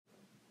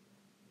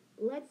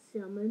let's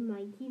summon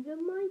Mikey the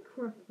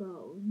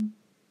microphone.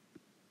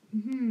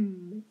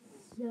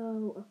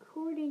 So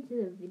according to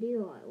the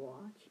video I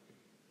watched,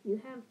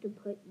 you have to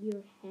put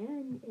your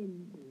hand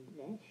in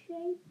this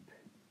shape.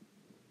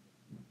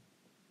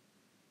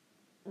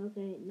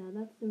 Okay, now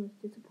that's the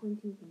most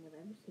disappointing thing I've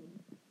ever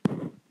seen.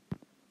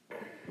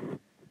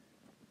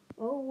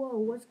 Oh, whoa,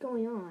 what's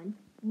going on?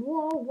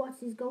 Whoa,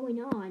 what is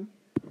going on?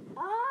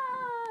 Ah!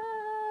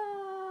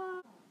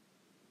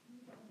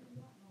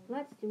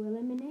 Let's do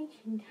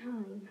elimination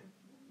time.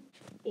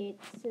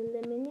 It's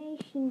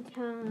elimination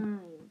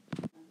time.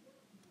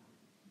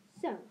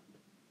 So,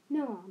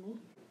 no, Army,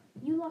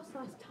 you lost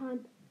last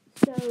time,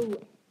 so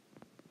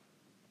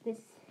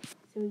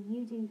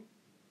you do.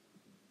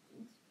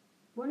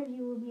 One of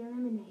you will be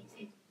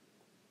eliminated.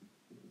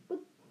 But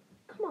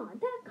come on,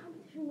 that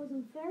competition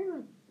wasn't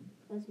fair.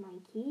 That's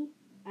Mikey.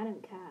 I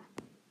don't care.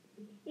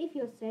 If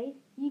you're safe,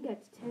 you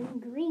get to turn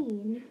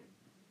green.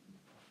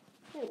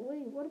 Hey,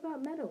 wait, what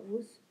about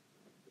medals?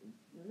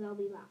 They'll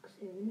be back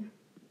soon.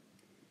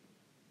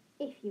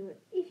 If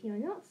you're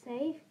not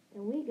safe,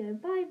 then we go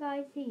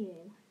bye-bye to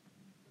you.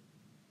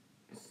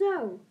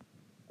 So,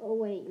 oh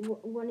wait,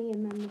 one of your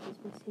members is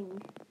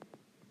missing.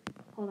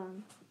 Hold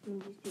on, let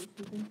me just do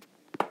something.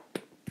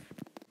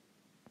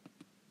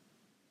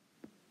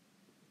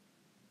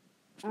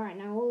 Alright,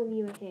 now all of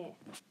you are here.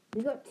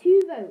 We got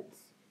 2 votes,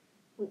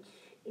 which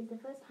is the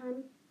first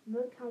time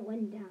vote count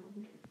went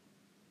down.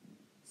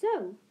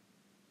 So,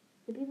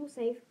 the people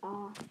safe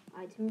are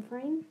item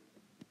frame,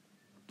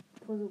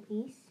 puzzle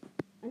piece,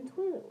 and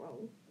toilet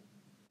roll.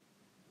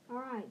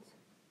 Alright,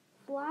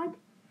 flag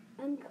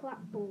and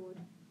clapboard.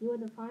 You are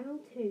the final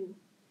 2.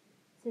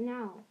 So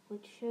now,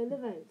 let's show the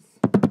votes.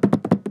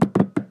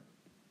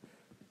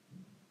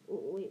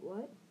 Wait,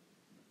 what?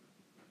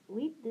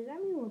 Wait, does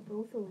that mean we're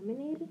both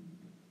eliminated?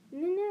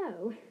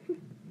 No.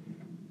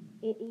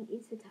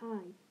 It's a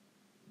tie,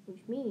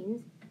 which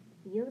means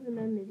the other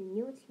members in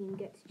your team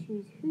get to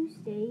choose who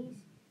stays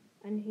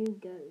and who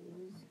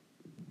goes.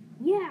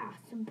 Yeah,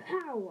 some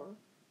power.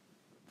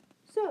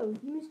 So,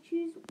 you must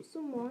choose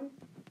someone.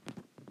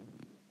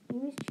 You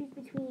must choose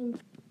between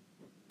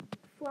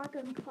flag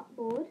and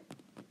clapboard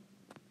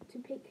to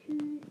pick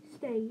who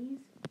stays.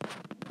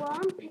 Well,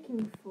 I'm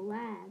picking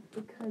flag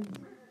because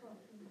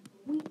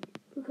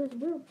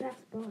we're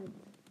best buds.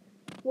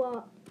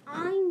 Well,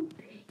 I'm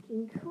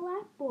picking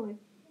clapboard.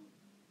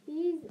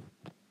 He's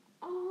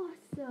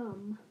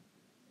awesome.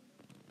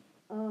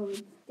 Oh,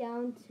 it's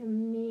down to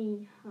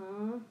me,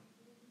 huh?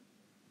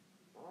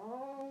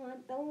 Oh, I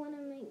don't want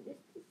to make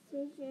this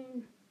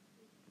decision.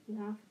 You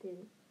have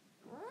to.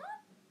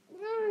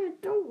 I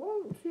don't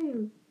want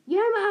to.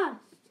 You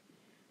must.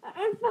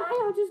 Fine,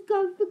 I'll just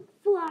go for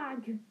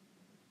flag.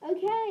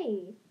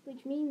 Okay,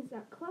 which means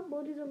that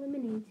clapboard is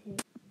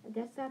eliminated. I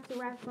guess that's a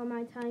wrap for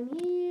my time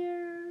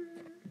here.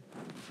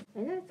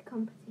 The next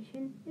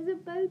competition is a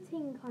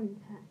boating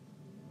contest.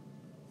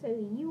 So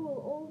you will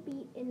all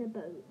be in a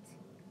boat,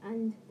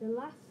 and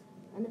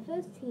the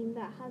first team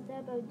that has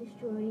their boat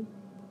destroyed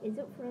is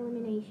up for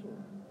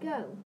elimination.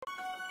 Go!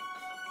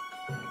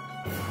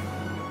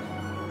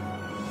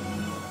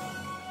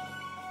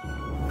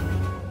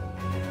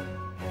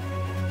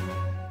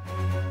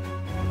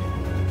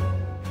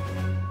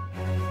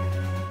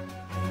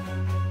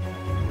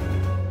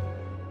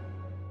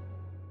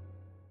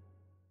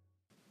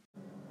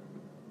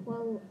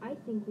 Well, I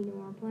think we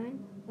know our plan.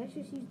 Let's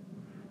just use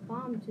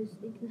bomb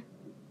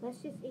let's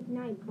just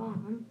ignite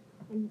bomb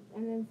and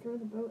then throw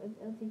the boat at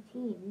other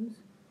teams.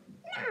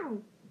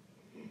 No!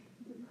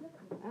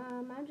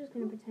 I'm just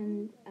gonna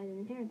pretend I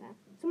didn't hear that.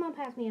 Someone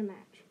pass me a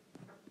match.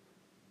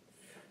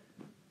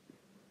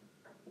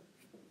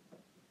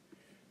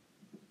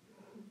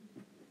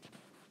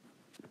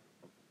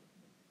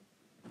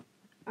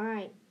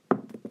 Alright.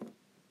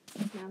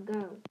 Now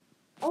go.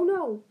 Oh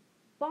no!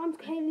 Bombs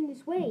came in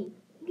this way.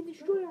 We can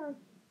destroy our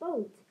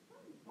boat.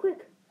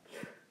 Quick.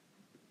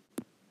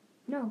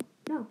 No,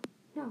 no,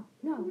 no,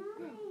 no,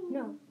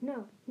 no, no,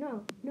 no,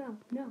 no, no,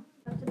 no,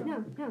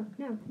 no, no,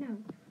 no, no.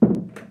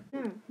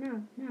 No, no,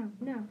 no,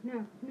 no, no,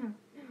 no,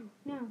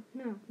 no,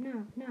 no, no,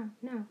 no,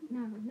 no,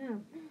 no, no,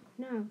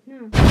 no, no.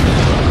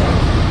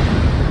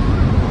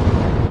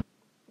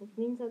 Which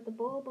means that the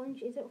ball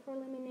bunch is up for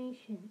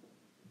elimination.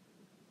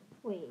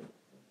 Wait,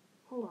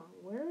 hold on,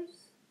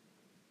 where's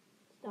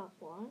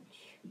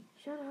stopwatch?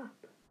 Shut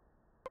up.